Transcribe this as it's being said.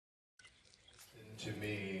to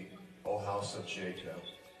me, O house of Jacob,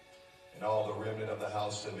 and all the remnant of the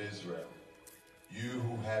house of Israel, you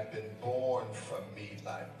who have been born from me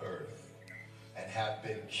by birth and have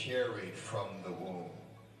been carried from the womb,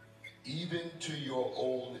 even to your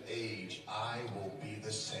old age I will be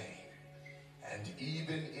the same, and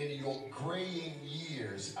even in your graying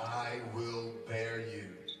years I will bear you.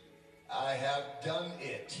 I have done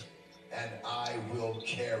it, and I will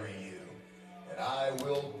carry you, and I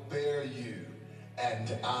will bear you,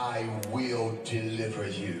 and I will deliver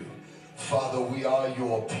you. Father, we are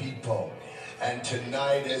your people. And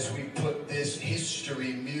tonight, as we put this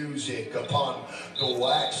history music upon the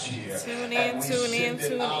wax here, and we send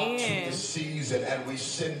it out to the season, and we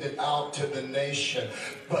send it out to the nation,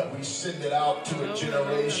 but we send it out to a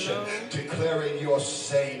generation, declaring your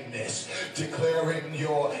sameness, declaring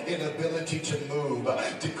your inability to move,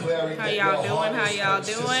 declaring that your heart is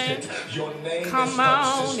consistent, your name is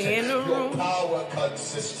consistent, your power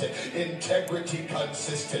consistent, integrity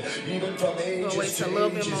consistent, even from ages to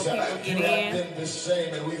ages. You have been the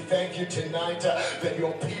same, and we thank you tonight that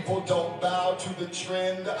your people don't bow to the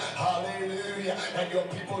trend, hallelujah, and your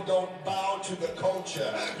people don't bow to the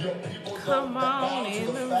culture, your people don't bow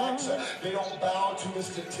to the facts, they don't bow to the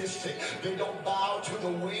statistic, they don't bow to the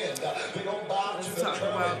wind, they don't bow to the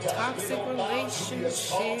current, they don't bow to the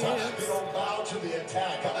assault, they don't bow to the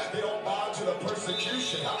attack, they don't bow to the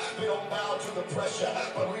persecution, they don't bow to the pressure,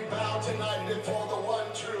 but we bow tonight before the one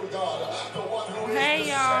true God, the one who is the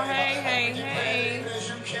y'all, hey.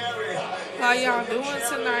 How y'all doing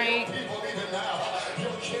tonight?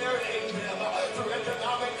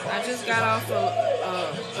 I just got off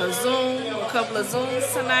a Zoom, a couple of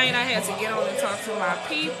Zooms tonight. I had to get on and talk to my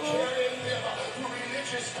people.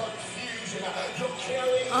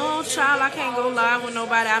 Oh, child, I can't go live with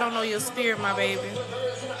nobody. I don't know your spirit, my baby.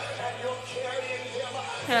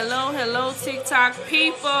 Hello, TikTok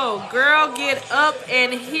people. Girl, get up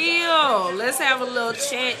and heal. Let's have a little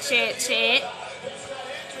chat.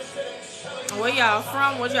 Where y'all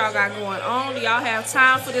from? What y'all got going on? Do y'all have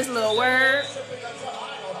time for this little word?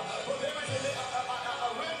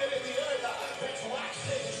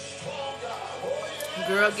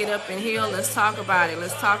 Girl, get up and heal. Let's talk about it.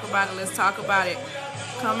 Let's talk about it.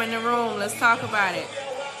 Come in the room. Let's talk about it.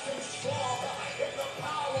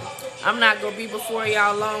 I'm not going to be before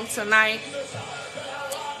y'all long tonight.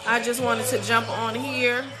 I just wanted to jump on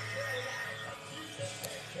here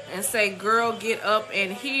and say, girl, get up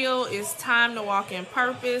and heal. It's time to walk in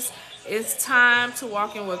purpose. It's time to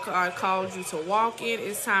walk in what God called you to walk in.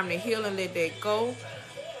 It's time to heal and let that go.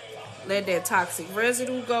 Let that toxic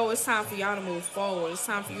residue go. It's time for y'all to move forward. It's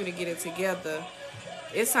time for you to get it together.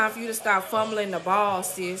 It's time for you to stop fumbling the ball,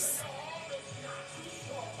 sis.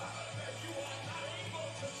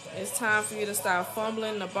 It's time for you to stop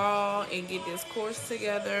fumbling the ball and get this course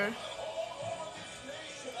together.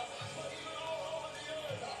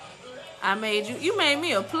 I made you. You made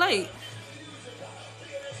me a plate.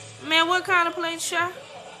 Man, what kind of plate, Sha?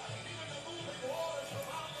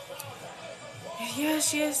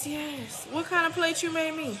 Yes. What kind of plate you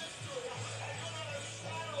made me?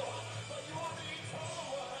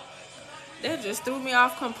 That just threw me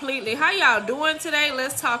off completely. How y'all doing today?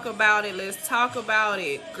 Let's talk about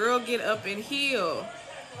it. Girl, get up and heal.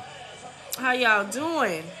 How y'all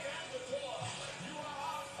doing?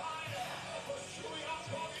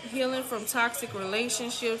 Healing from toxic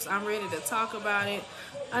relationships. I'm ready to talk about it.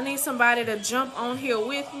 I need somebody to jump on here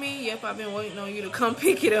with me. Yep, I've been waiting on you to come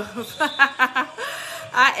pick it up.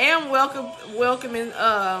 I am welcoming.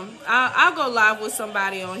 I'll go live with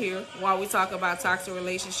somebody on here while we talk about toxic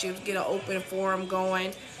relationships. Get an open forum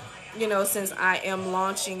going. You know, since I am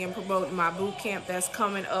launching and promoting my boot camp that's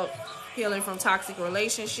coming up, healing from toxic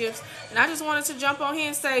relationships. And I just wanted to jump on here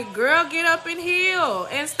and say, girl, get up and heal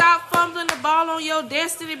and stop fumbling the ball on your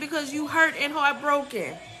destiny because you hurt and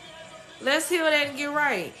heartbroken. Let's heal that and get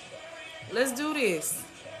right. Let's do this.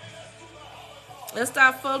 Let's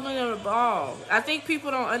stop fumbling the ball. I think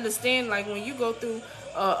people don't understand, like, when you go through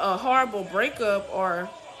a horrible breakup or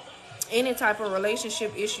any type of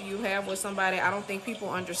relationship issue you have with somebody, I don't think people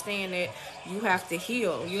understand that you have to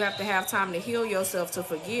heal. You have to have time to heal yourself, to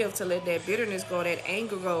forgive, to let that bitterness go, that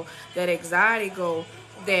anger go, that anxiety go,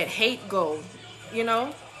 that hate go, you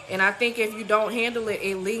know? And I think if you don't handle it,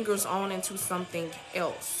 it lingers on into something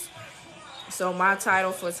else. So my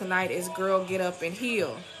title for tonight is Girl, Get Up and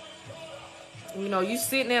Heal. You know, you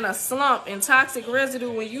sitting in a slump and toxic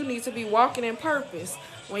residue when you need to be walking in purpose,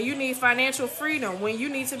 when you need financial freedom, when you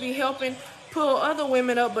need to be helping pull other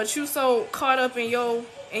women up, but you so caught up in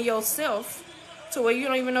yourself to where you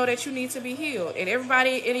don't even know that you need to be healed. And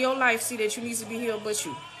everybody in your life see that you need to be healed but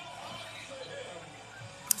you.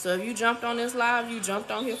 So if you jumped on this live, you jumped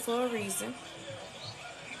on here for a reason.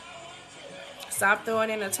 Stop throwing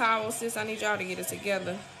in the towel, sis. I need y'all to get it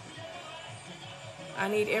together. I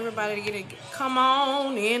need everybody to get it. Come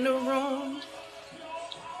on in the room.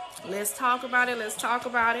 Let's talk about it. Let's talk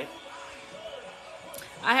about it.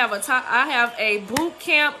 I have a boot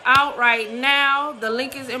camp out right now. The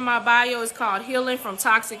link is in my bio. It's called Healing from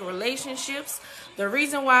Toxic Relationships. The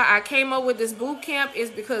reason why I came up with this boot camp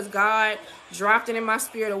is because God dropped it in my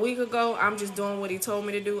spirit a week ago. I'm just doing what he told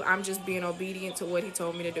me to do. I'm just being obedient to what he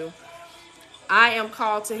told me to do. I am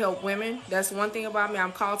called to help women. That's one thing about me.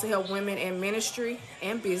 I'm called to help women in ministry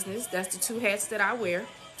and business. That's the two hats that I wear.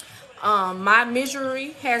 My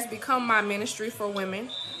misery has become my ministry for women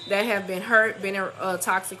that have been hurt, been in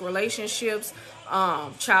toxic relationships,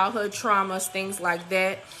 childhood traumas, things like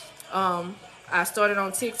that. I started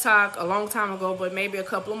on TikTok a long time ago, but maybe a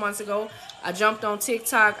couple of months ago, I jumped on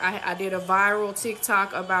TikTok. I did a viral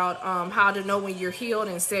TikTok about how to know when you're healed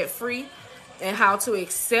and set free, and how to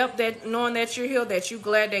accept that, knowing that you're healed, that you're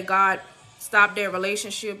glad that God stopped that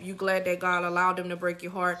relationship. You glad that God allowed them to break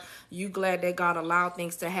your heart. You glad that God allowed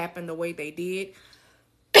things to happen the way they did.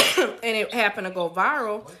 And it happened to go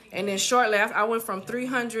viral. And then shortly after, I went from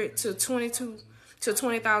 300 to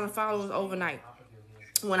 20,000 followers overnight.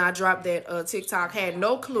 When I dropped that TikTok, had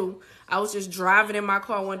no clue. I was just driving in my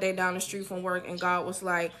car one day down the street from work, and God was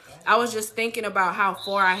like, I was just thinking about how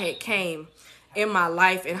far I had came in my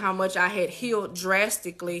life and how much I had healed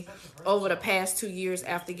drastically over the past 2 years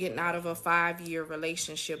after getting out of a 5-year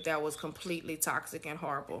relationship that was completely toxic and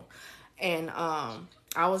horrible. And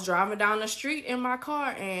I was driving down the street in my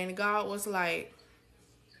car, and God was like,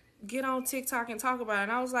 get on TikTok and talk about it.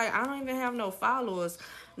 And I was like, I don't even have no followers.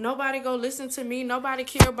 Nobody go listen to me. Nobody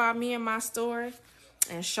care about me and my story.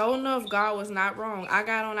 And sure enough, God was not wrong.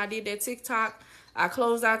 I did that TikTok. I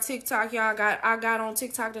closed out TikTok, y'all. I got on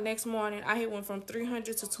TikTok the next morning. I went from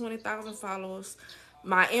 300 to 20,000 followers.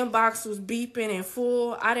 My inbox was beeping and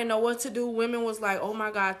full. I didn't know what to do. Women was like, oh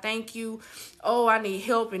my God, thank you. Oh, I need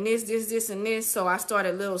help in this, and this. So I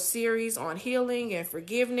started a little series on healing and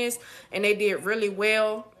forgiveness, and they did really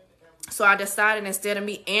well. So I decided, instead of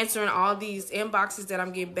me answering all these inboxes that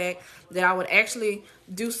I'm getting back, that I would actually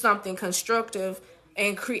do something constructive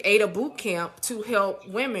and create a boot camp to help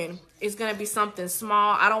women. It's going to be something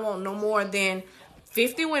small. I don't want no more than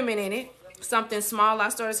 50 women in it. Something small. I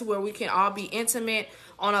started to where we can all be intimate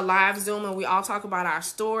on a live Zoom, and we all talk about our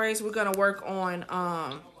stories. We're going to work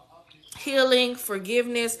on healing,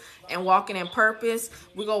 forgiveness, and walking in purpose.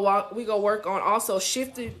 We go work on also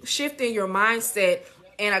shifting your mindset,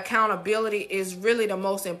 and accountability is really the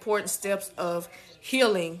most important steps of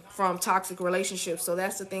healing from toxic relationships. So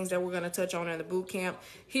that's the things that we're going to touch on in the boot camp: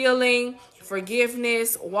 healing,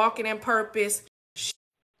 forgiveness, walking in purpose.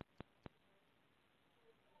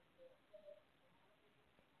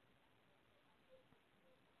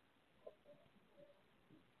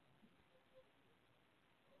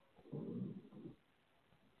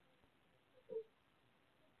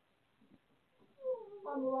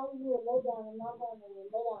 I'm right here, lay down, I'm not going to lay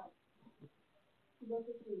down. Go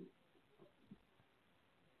to sleep.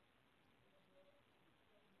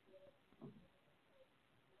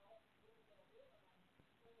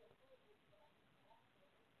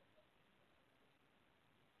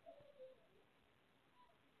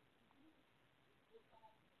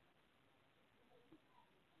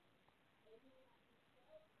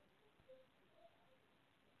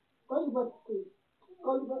 Go to bed to sleep.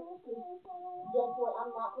 Go to bed to sleep. Guess what?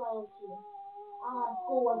 I'm not playing with you. I have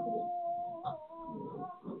schoolwork to do.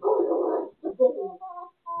 Go to work today.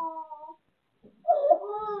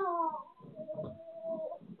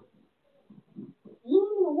 You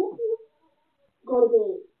need me to whoop you? Go to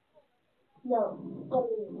bed. No. Go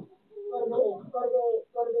to bed. Go to bed. Go to bed.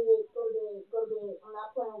 Go to bed. Go to bed. Go to bed. I'm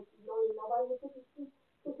not playing with you. Don't need nobody to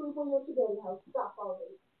sleep when you're together. Stop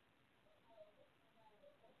already.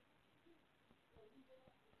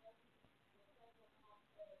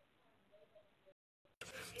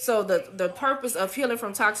 So the purpose of healing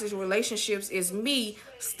from toxic relationships is me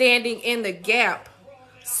standing in the gap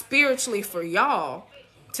spiritually for y'all,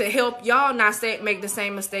 to help y'all not make the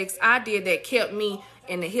same mistakes I did that kept me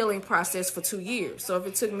in the healing process for 2 years. So if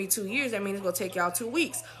it took me 2 years, that means it's going to take y'all 2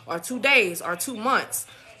 weeks or 2 days or 2 months.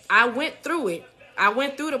 I went through it. I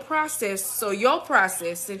went through the process. So your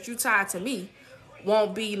process, since you tied to me,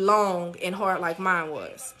 won't be long and hard like mine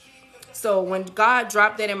was. So when God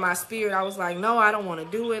dropped that in my spirit, I was like, no, I don't want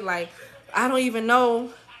to do it. Like, I don't even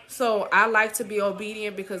know. So I like to be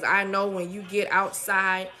obedient, because I know when you get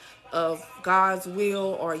outside of God's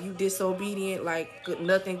will or you disobedient, like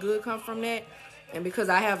nothing good come from that. And because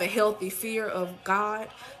I have a healthy fear of God,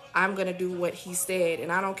 I'm going to do what he said.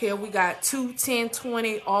 And I don't care if we got 2, 10,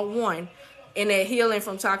 20, or 1 in that healing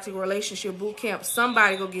from toxic relationship boot camp.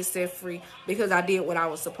 Somebody go get set free because I did what I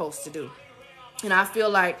was supposed to do. And I feel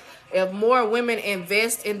like if more women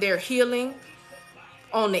invest in their healing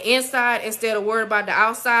on the inside instead of worried about the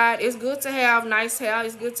outside, it's good to have nice hair.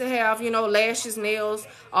 It's good to have, lashes, nails,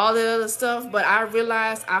 all the other stuff. But I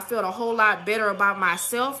realized I felt a whole lot better about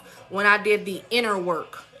myself when I did the inner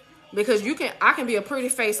work. Because I can be a pretty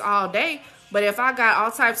face all day, but if I got all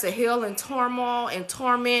types of hell and turmoil and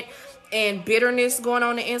torment and bitterness going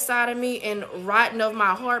on the inside of me and rotting of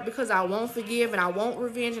my heart because I won't forgive and I won't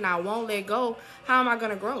revenge and I won't let go, how am I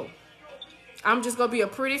going to grow? I'm just going to be a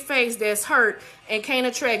pretty face that's hurt and can't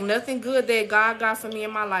attract nothing good that God got for me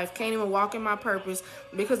in my life. Can't even walk in my purpose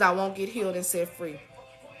because I won't get healed and set free.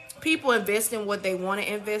 People invest in what they want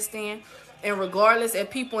to invest in. And regardless if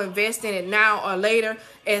people invest in it now or later,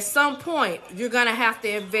 at some point, you're going to have to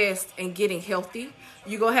invest in getting healthy.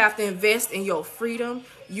 You're going to have to invest in your freedom.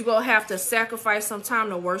 You're going to have to sacrifice some time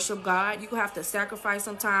to worship God. You're going to have to sacrifice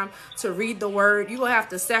some time to read the word. You're going to have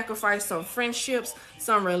to sacrifice some friendships,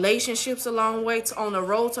 some relationships along the way. On the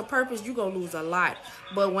road to purpose, you're going to lose a lot.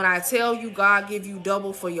 But when I tell you God give you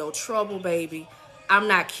double for your trouble, baby, I'm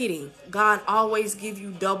not kidding. God always give you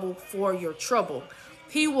double for your trouble.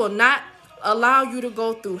 He will not allow you to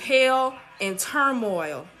go through hell and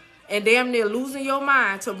turmoil and damn near losing your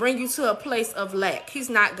mind to bring you to a place of lack. He's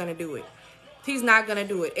not going to do it. He's not going to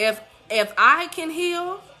do it. If I can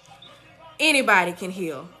heal, anybody can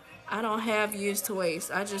heal. I don't have years to waste.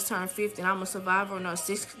 I just turned 50 and I'm a survivor. No,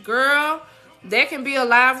 girl, that can be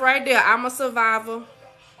alive right there. I'm a survivor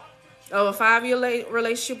of a 5-year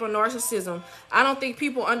relationship of narcissism. I don't think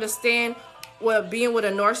people understand what being with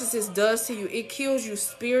a narcissist does to you. It kills you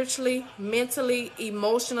spiritually, mentally,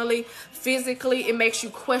 emotionally, physically. It makes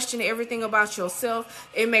you question everything about yourself.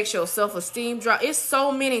 It makes your self-esteem drop. It's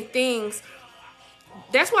so many things.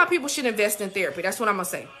 That's why people should invest in therapy. That's what I'm going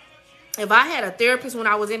to say. If I had a therapist when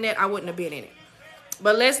I was in that, I wouldn't have been in it.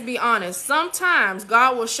 But let's be honest. Sometimes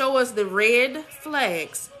God will show us the red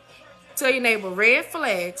flags. Tell your neighbor, red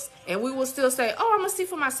flags. And we will still say, oh, I'm going to see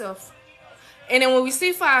for myself. And then when we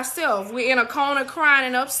see for ourselves, we're in a corner crying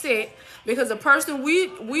and upset because the person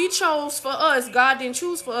we chose for us, God didn't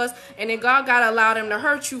choose for us. And then God got to allow them to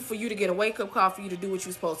hurt you for you to get a wake-up call for you to do what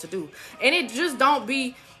you're supposed to do. And it just don't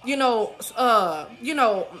be,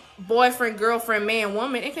 boyfriend, girlfriend, man,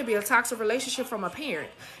 woman. It can be a toxic relationship from a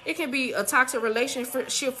parent. It can be a toxic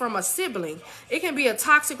relationship from a sibling. It can be a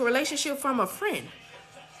toxic relationship from a friend.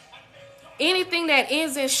 Anything that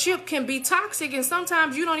ends in ship can be toxic, and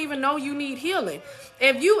sometimes you don't even know you need healing.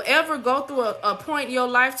 If you ever go through a point in your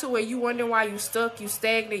life to where you wonder why you stuck, you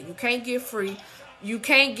stagnant, you can't get free, you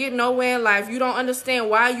can't get nowhere in life, you don't understand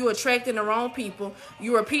why you attracting the wrong people,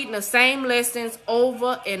 you repeating the same lessons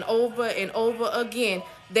over and over and over again,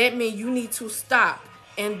 that means you need to stop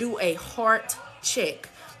and do a heart check.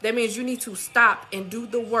 That means you need to stop and do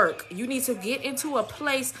the work. You need to get into a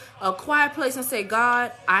place, a quiet place, and say,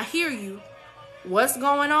 God, I hear you. What's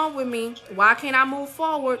going on with me? Why can't I move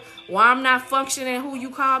forward? Why I'm not functioning who you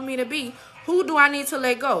called me to be? Who do I need to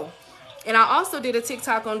let go? And I also did a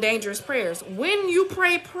TikTok on dangerous prayers. When you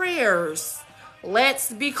pray prayers,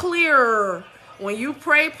 let's be clear. When you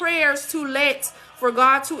pray prayers for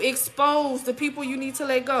God to expose the people you need to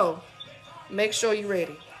let go, make sure you're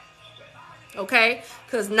ready. Okay?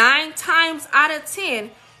 Because 9 times out of 10,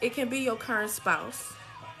 it can be your current spouse.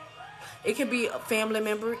 It can be a family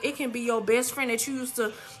member. It can be your best friend that you used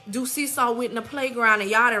to do seesaw with in the playground,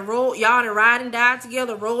 and y'all done ride and died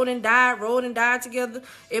together, rolled and died together.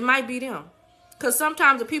 It might be them. Because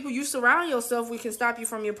sometimes the people you surround yourself with can stop you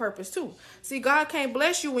from your purpose too. See, God can't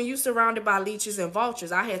bless you when you're surrounded by leeches and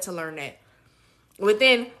vultures. I had to learn that.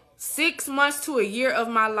 Within 6 months to a year of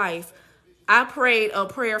my life, I prayed a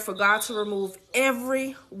prayer for God to remove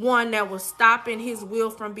everyone that was stopping his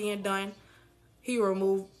will from being done. He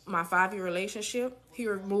removed my 5-year relationship. He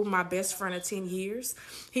removed my best friend of 10 years.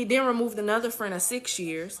 He then removed another friend of 6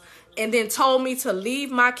 years. And then told me to leave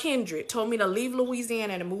my kindred. Told me to leave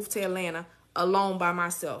Louisiana and move to Atlanta alone by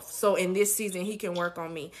myself. So in this season, he can work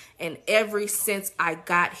on me. And ever since I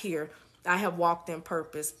got here, I have walked in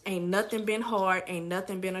purpose. Ain't nothing been hard. Ain't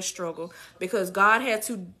nothing been a struggle. Because God had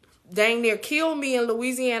to dang near kill me in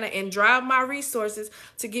Louisiana and drive my resources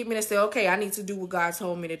to get me to say, okay, I need to do what God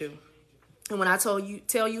told me to do. And when I tell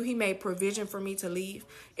you he made provision for me to leave,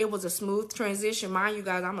 it was a smooth transition. Mind you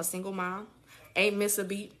guys, I'm a single mom. Ain't miss a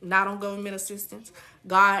beat, not on government assistance.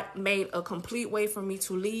 God made a complete way for me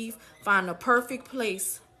to leave, find a perfect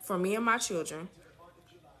place for me and my children.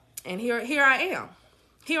 And here I am.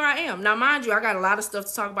 Here I am. Now, mind you, I got a lot of stuff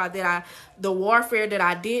to talk about the warfare that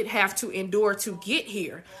I did have to endure to get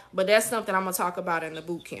here. But that's something I'm going to talk about in the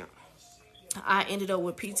boot camp. I ended up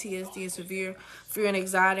with PTSD and severe fear and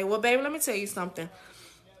anxiety. Well, baby, let me tell you something.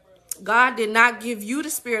 God did not give you the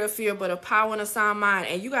spirit of fear, but of power and a sound mind.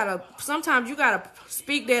 And sometimes you gotta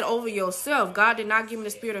speak that over yourself. God did not give me the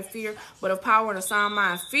spirit of fear, but of power and a sound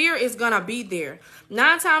mind. Fear is gonna be there.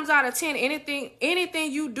 9 times out of 10,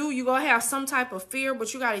 anything you do, you're gonna have some type of fear,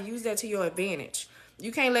 but you gotta use that to your advantage.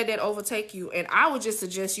 You can't let that overtake you. And I would just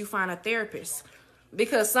suggest you find a therapist.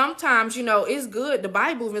 Because sometimes, it's good. The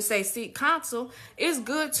Bible even says seek counsel. It's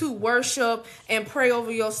good to worship and pray over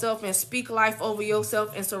yourself and speak life over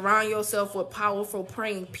yourself and surround yourself with powerful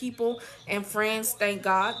praying people and friends. Thank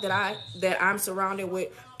God that I'm surrounded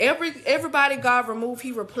with everybody God removed,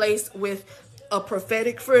 he replaced with a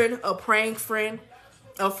prophetic friend, a praying friend,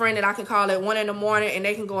 a friend that I can call at 1 a.m. and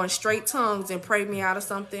they can go in straight tongues and pray me out of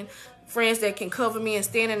something. Friends that can cover me and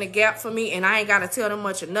stand in the gap for me, and I ain't got to tell them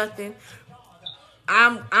much of nothing.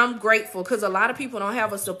 I'm grateful because a lot of people don't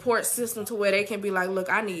have a support system to where they can be like, look,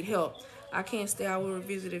 I need help. I can't stay. I will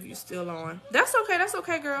revisit if you're still on. That's okay. That's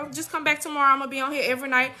okay, girl. Just come back tomorrow. I'm going to be on here every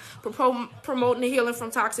night promoting the healing from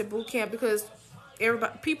toxic boot camp because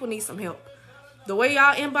people need some help. The way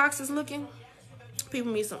y'all inbox is looking,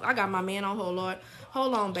 people need some. I got my man on hold, Lord.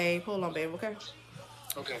 Hold on, babe. Okay?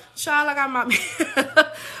 Okay. Child, I got my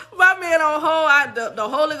man on hold. The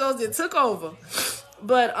Holy Ghost, it took over.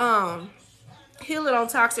 But, healing on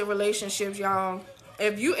toxic relationships, y'all.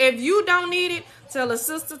 If you don't need it, tell a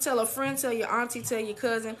sister, tell a friend, tell your auntie, tell your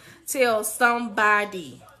cousin, tell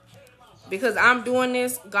somebody. Because I'm doing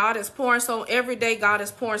this, God is pouring. So every day, God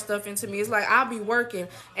is pouring stuff into me. It's like I'll be working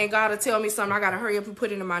and God will tell me something. I got to hurry up and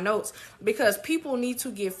put it in my notes. Because people need to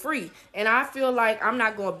get free. And I feel like I'm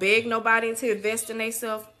not going to beg nobody to invest in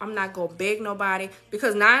themselves. I'm not going to beg nobody.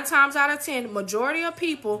 Because 9 times out of 10, majority of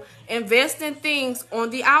people invest in things on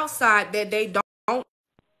the outside that they don't.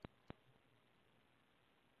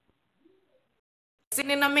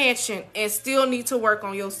 Sitting in a mansion and still need to work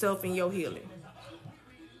on yourself and your healing.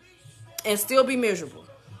 And still be miserable.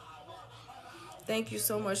 Thank you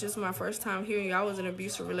so much. This is my first time hearing you. I was in an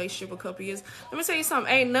abusive relationship a couple years. Let me tell you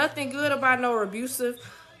something. Ain't nothing good about no abusive.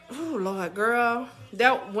 Oh, Lord, girl.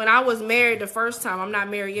 That when I was married the first time, I'm not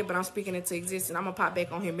married yet, but I'm speaking into existence. I'm going to pop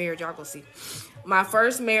back on here marriage. Y'all go see. My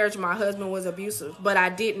first marriage, my husband was abusive. But I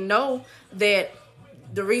didn't know that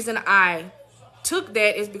the reason I took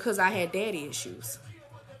that is because I had daddy issues.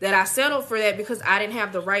 That I settled for that because I didn't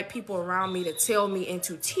have the right people around me to tell me and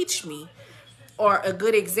to teach me or a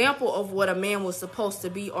good example of what a man was supposed to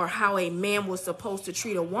be or how a man was supposed to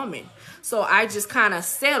treat a woman. So I just kind of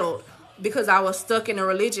settled because I was stuck in a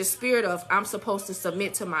religious spirit of I'm supposed to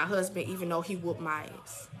submit to my husband even though he whooped my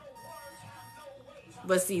ass.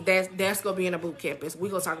 But see, that's going to be in the boot camp. We're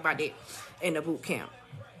going to talk about that in the boot camp.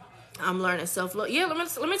 I'm learning self-love. Yeah, let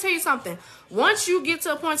me tell you something. Once you get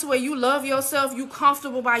to a point to where you love yourself, you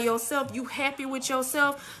comfortable by yourself, you happy with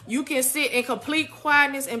yourself, you can sit in complete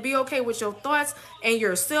quietness and be okay with your thoughts and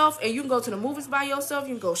yourself, and you can go to the movies by yourself,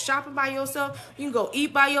 you can go shopping by yourself, you can go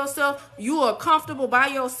eat by yourself, you are comfortable by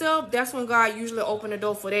yourself. That's when God usually open the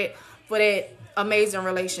door for that amazing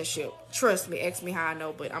relationship. Trust me, ask me how I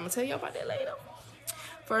know, but I'm going to tell you about that later.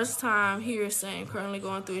 First time here saying currently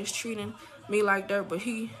going through is treating me like dirt, but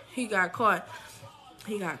he got caught.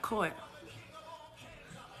 He got caught.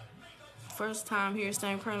 First time here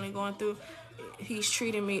saying currently going through, he's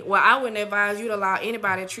treating me. Well, I wouldn't advise you to allow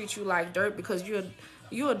anybody to treat you like dirt because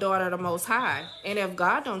you're a daughter of the Most High. And if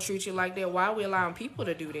God don't treat you like that, why are we allowing people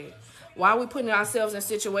to do that? Why are we putting ourselves in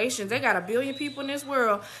situations? They got 1 billion people in this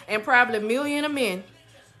world and probably 1 million of men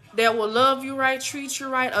that will love you right, treat you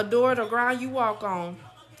right, adore the ground you walk on.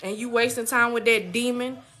 And you wasting time with that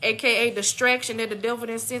demon, a.k.a. distraction that the devil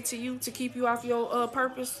then sent to you to keep you off your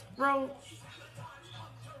purpose road.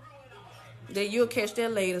 Then you'll catch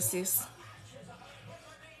that later, sis.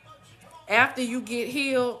 After you get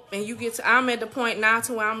healed and you get to, I'm at the point now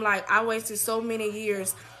to where I'm like, I wasted so many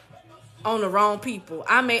years on the wrong people.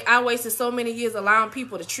 I wasted so many years allowing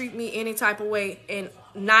people to treat me any type of way and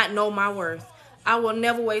not know my worth. I will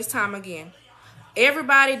never waste time again.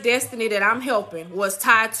 Everybody destiny that I'm helping was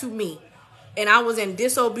tied to me. And I was in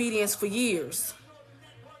disobedience for years.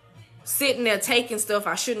 Sitting there taking stuff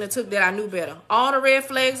I shouldn't have took that I knew better. All the red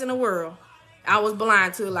flags in the world, I was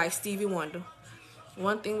blind to like Stevie Wonder.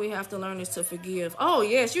 One thing we have to learn is to forgive. Oh,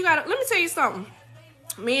 yes, you got to, let me tell you something.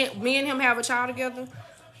 Me and him have a child together.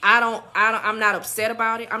 I'm not upset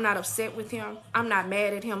about it. I'm not upset with him. I'm not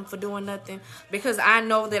mad at him for doing nothing. Because I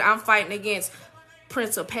know that I'm fighting against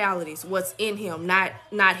principalities, what's in him, not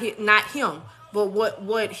him, but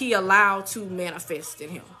what he allowed to manifest in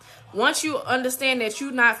him. Once you understand that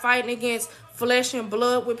you're not fighting against flesh and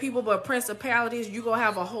blood with people, but principalities, you're going to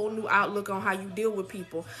have a whole new outlook on how you deal with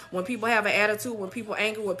people. When people have an attitude, when people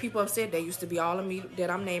angry, when people upset, they used to be all of me that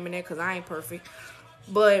I'm naming that because I ain't perfect.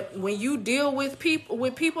 But when you deal with people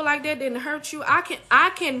like that didn't hurt you,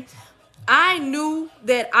 I knew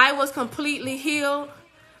that I was completely healed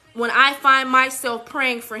when I find myself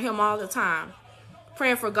praying for him all the time.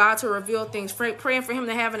 Praying for God to reveal things, praying for him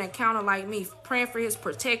to have an encounter like me, praying for his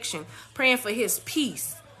protection, praying for his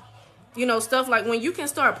peace. You know, stuff like when you can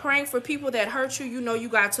start praying for people that hurt you, you know you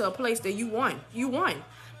got to a place that you won. You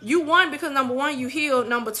won because number one, you healed.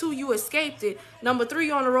 Number two, you escaped it. Number three,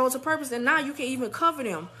 you're on the road to purpose. And now you can even cover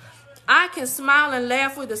them. I can smile and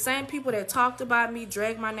laugh with the same people that talked about me,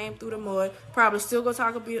 drag my name through the mud, probably still go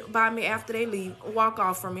talk about me after they leave, walk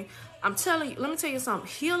off from me. I'm telling you, let me tell you something.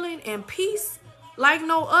 Healing and peace like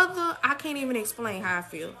no other, I can't even explain how I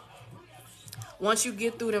feel. Once you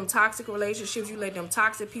get through them toxic relationships, you let them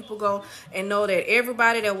toxic people go and know that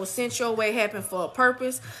everybody that was sent your way happened for a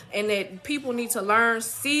purpose, and that people need to learn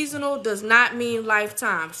seasonal does not mean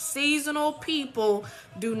lifetime. Seasonal people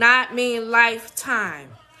do not mean lifetime.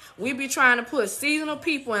 We be trying to put seasonal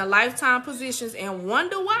people in lifetime positions and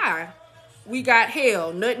wonder why we got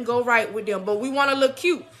hell. Nothing go right with them, but we want to look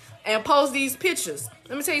cute and post these pictures.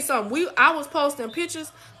 Let me tell you something. I was posting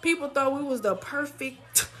pictures. People thought we was the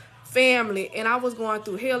perfect family, and I was going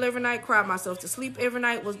through hell every night, cried myself to sleep every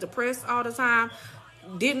night, was depressed all the time,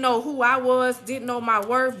 didn't know who I was, didn't know my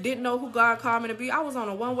worth, didn't know who God called me to be. I was on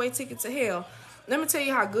a one-way ticket to hell. Let me tell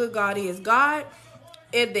you how good God is. God,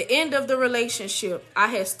 at the end of the relationship, I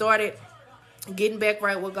had started getting back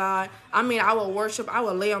right with God. I mean, I would worship. I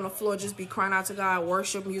would lay on the floor, just be crying out to God,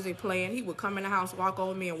 worship music playing. He would come in the house, walk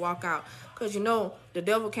over me, and walk out. Because, you know, the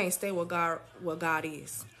devil can't stay where God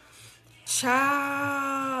is.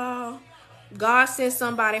 Child, God sent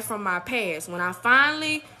somebody from my past. When I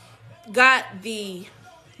finally got the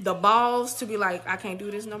balls to be like, I can't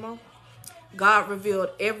do this no more, God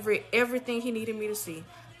revealed everything he needed me to see.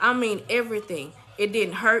 I mean, everything. It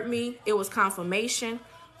didn't hurt me. It was confirmation.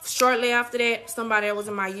 Shortly after that, somebody that was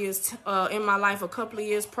in my life a couple of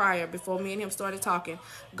years prior, before me and him started talking,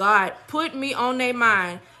 God put me on their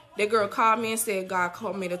mind. That girl called me and said, God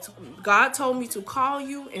told me to call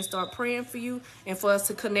you and start praying for you and for us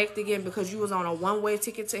to connect again, because you was on a one-way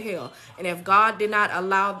ticket to hell. And if God did not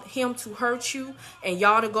allow him to hurt you and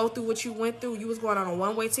y'all to go through what you went through, you was going on a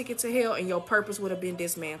one-way ticket to hell, and your purpose would have been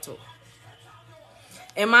dismantled.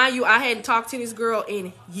 And mind you, I hadn't talked to this girl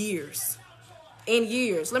in years.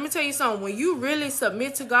 Let me tell you something. When you really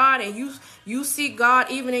submit to God and you seek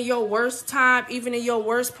God, even in your worst time, even in your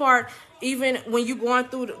worst part, even when you're going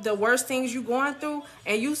through the worst things you're going through,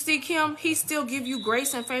 and you seek him, he still give you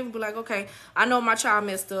grace and favor. Be like, okay, I know my child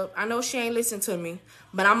messed up. I know she ain't listened to me,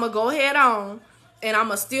 but I'm going to go ahead on, and I'm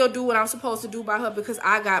going to still do what I'm supposed to do by her, because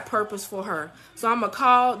I got purpose for her. So I'm going to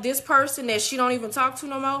call this person that she don't even talk to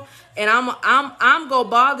no more, and I'm going to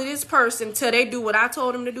bother this person till they do what I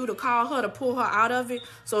told them to do, to call her, to pull her out of it,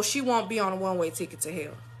 so she won't be on a one-way ticket to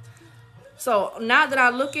hell. So now that I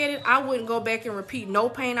look at it, I wouldn't go back and repeat no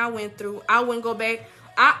pain I went through. I wouldn't go back.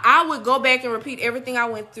 I would go back and repeat everything I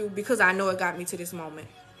went through, because I know it got me to this moment.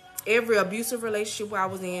 Every abusive relationship I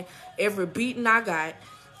was in, every beating I got,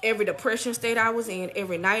 every depression state I was in,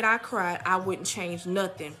 every night I cried, I wouldn't change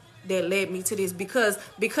nothing that led me to this, because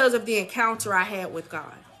of the encounter I had with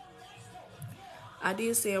God. I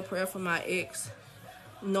did say a prayer for my ex,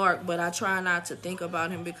 Narc, but I try not to think about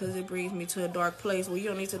him, because it brings me to a dark place where you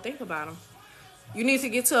don't need to think about him. You need to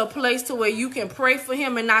get to a place to where you can pray for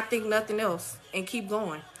him and not think nothing else and keep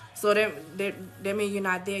going. So that means you're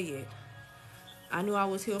not there yet. I knew I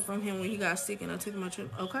was healed from him when he got sick and I took him to,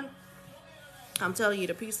 okay? I'm telling you,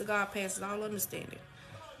 the peace of God passes all understanding.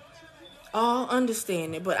 All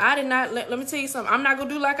understanding. But I did not, let me tell you something. I'm not going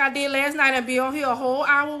to do like I did last night and be on here a whole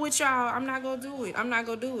hour with y'all. I'm not going to do it. I'm not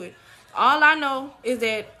going to do it. All I know is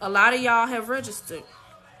that a lot of y'all have registered.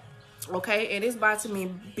 Okay? And it's about to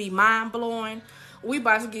be mind-blowing. We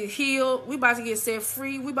about to get healed. We about to get set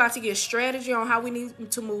free. We about to get strategy on how we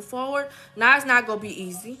need to move forward. Now, it's not going to be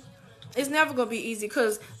easy. It's never going to be easy,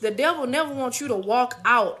 because the devil never wants you to walk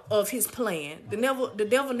out of his plan. The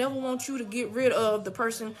devil never wants you to get rid of the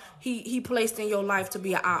person he placed in your life to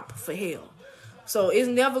be an op for hell. So it's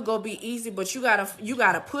never going to be easy, but you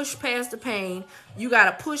gotta push past the pain. You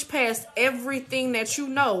got to push past everything that you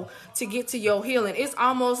know to get to your healing. It's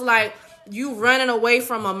almost like you running away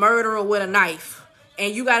from a murderer with a knife.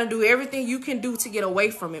 And you got to do everything you can do to get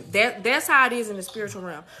away from it. That's how it is in the spiritual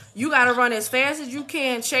realm. You got to run as fast as you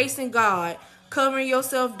can, chasing God, covering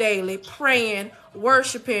yourself daily, praying,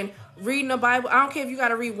 worshiping, reading the Bible. I don't care if you got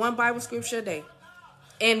to read one Bible scripture a day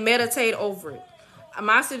and meditate over it.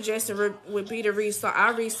 My suggestion would be to read.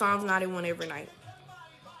 I read Psalms 91 every night.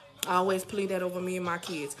 I always plead that over me and my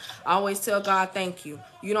kids. I always tell God, thank you.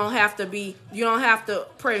 You don't have to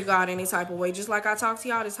pray to God any type of way. Just like I talk to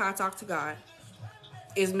y'all, that's how I talk to God.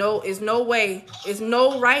 Is no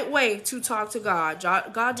right way to talk to God.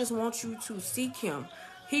 God just wants you to seek him.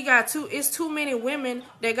 It's too many women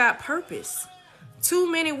that got purpose.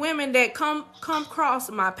 Too many women that come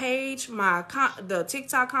across my page, the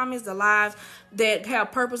TikTok comments, the lives, that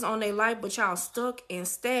have purpose on their life, but y'all stuck and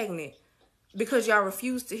stagnant because y'all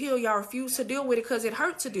refuse to heal. Y'all refuse to deal with it because it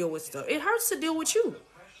hurts to deal with stuff. It hurts to deal with you.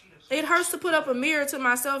 It hurts to put up a mirror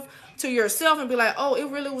to yourself and be like, oh, it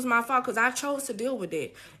really was my fault because I chose to deal with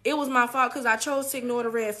it. It was my fault because I chose to ignore the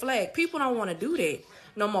red flag. People don't want to do that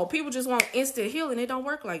no more. People just want instant healing. It don't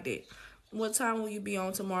work like that. What time will you be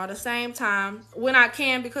on tomorrow? The same time when I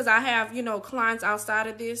can, because I have, clients outside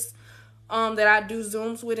of this that I do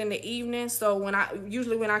Zooms with in the evening. So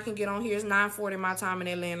usually when I can get on here is 9:40 my time in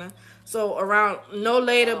Atlanta. So around no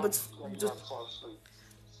later, but just,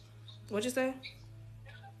 what'd you say?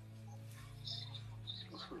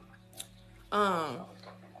 Let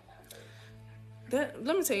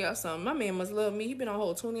me tell y'all something. My man must love me. He been on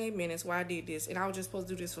hold 28 minutes while I did this, and I was just supposed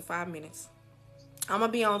to do this for 5 minutes. I'm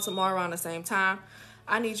gonna be on tomorrow around the same time.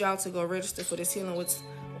 I need y'all to go register for this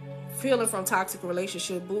Healing from Toxic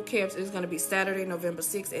Relationship boot camps. Is gonna be Saturday, November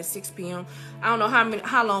 6th at 6 p.m. I don't know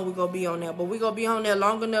how long we gonna be on there, but we gonna be on there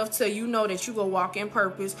long enough till you know that you go walk in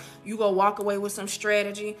purpose. You go walk away with some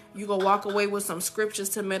strategy. You go walk away with some scriptures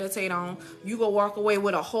to meditate on. You go walk away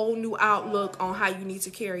with a whole new outlook on how you need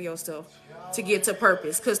to carry yourself to get to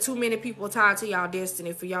purpose. Because too many people tied to y'all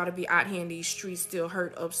destiny for y'all to be out here in these streets still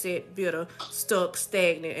hurt, upset, bitter, stuck,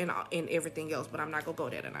 stagnant, and everything else. But I'm not gonna go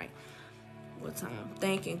there tonight. What time?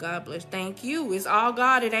 Thanking God bless. Thank you. It's all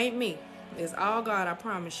God. It ain't me. It's all God. I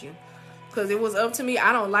promise you. Because it was up to me.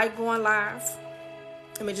 I don't like going live.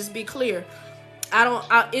 Let me just be clear. I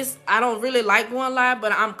don't really like going live,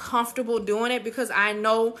 but I'm comfortable doing it because I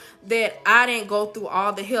know that I didn't go through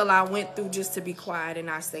all the hell I went through just to be quiet and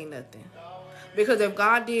not say nothing. Because if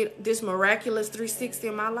God did this miraculous 360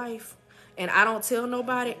 in my life and I don't tell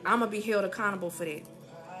nobody, I'm going to be held accountable for that.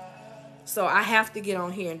 So I have to get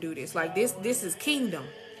on here and do this. Like this is kingdom.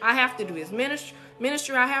 I have to do this.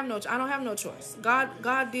 Ministry, I don't have no choice.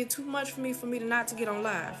 God did too much for me to not to get on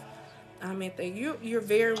live. I mean, thank you. You're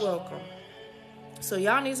very welcome. So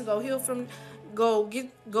y'all need to go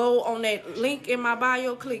on that link in my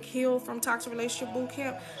bio, click Heal from Toxic Relationship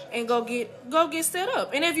Bootcamp, and go get set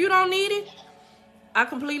up. And if you don't need it, I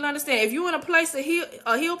completely understand. If you in a place, a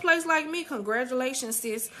heal place like me, congratulations,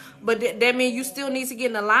 sis. But that means you still need to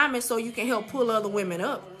get in alignment so you can help pull other women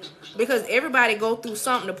up. Because everybody go through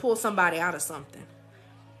something to pull somebody out of something.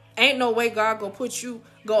 Ain't no way God go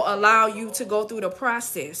allow you to go through the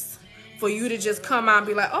process for you to just come out and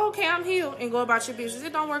be like, oh, okay, I'm healed, and go about your business.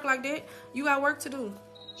 It don't work like that. You got work to do.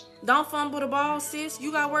 Don't fumble the ball, sis.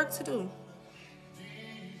 You got work to do.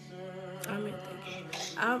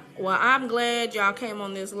 I'm glad y'all came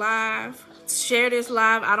on this live. Share this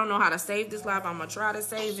live. I don't know how to save this live. I'm going to try to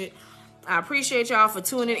save it. I appreciate y'all for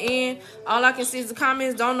tuning in. All I can see is the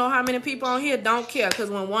comments. Don't know how many people on here. Don't care.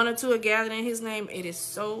 Because when one or two are gathered in his name, it is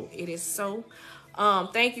so. It is so.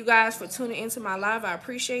 Thank you guys for tuning into my live. I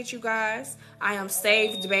appreciate you guys. I am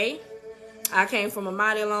saved, babe. I came from a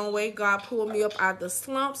mighty long way. God pulled me up out the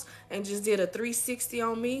slumps and just did a 360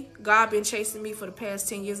 on me. God been chasing me for the past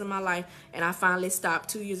 10 years of my life, and I finally stopped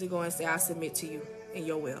 2 years ago and said, I submit to you in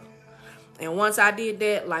your will. And once I did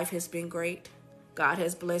that, life has been great. God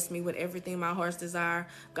has blessed me with everything my heart's desire.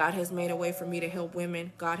 God has made a way for me to help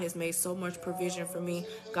women. God has made so much provision for me.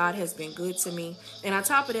 God has been good to me. And on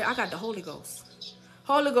top of that, I got the Holy Ghost.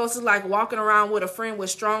 Holy Ghost is like walking around with a friend with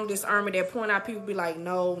strong discernment that point out people be like,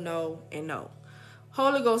 no, no, and no.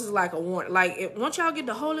 Holy Ghost is like a warning. Like, once y'all get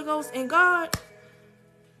the Holy Ghost and God,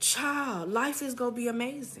 child, life is going to be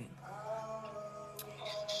amazing.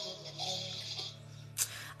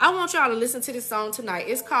 I want y'all to listen to this song tonight.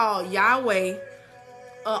 It's called Yahweh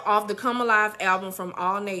off the Come Alive album from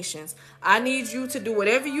All Nations. I need you to do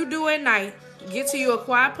whatever you do at night. Get to you a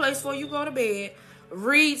quiet place before you go to bed.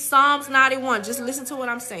 Read Psalms 91. Just listen to what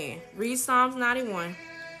I'm saying. Read Psalms 91.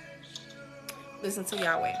 Listen to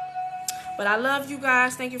Yahweh. But I love you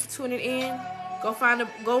guys. Thank you for tuning in. Go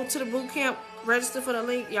to the boot camp. Register for the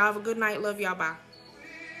link. Y'all have a good night. Love y'all. Bye.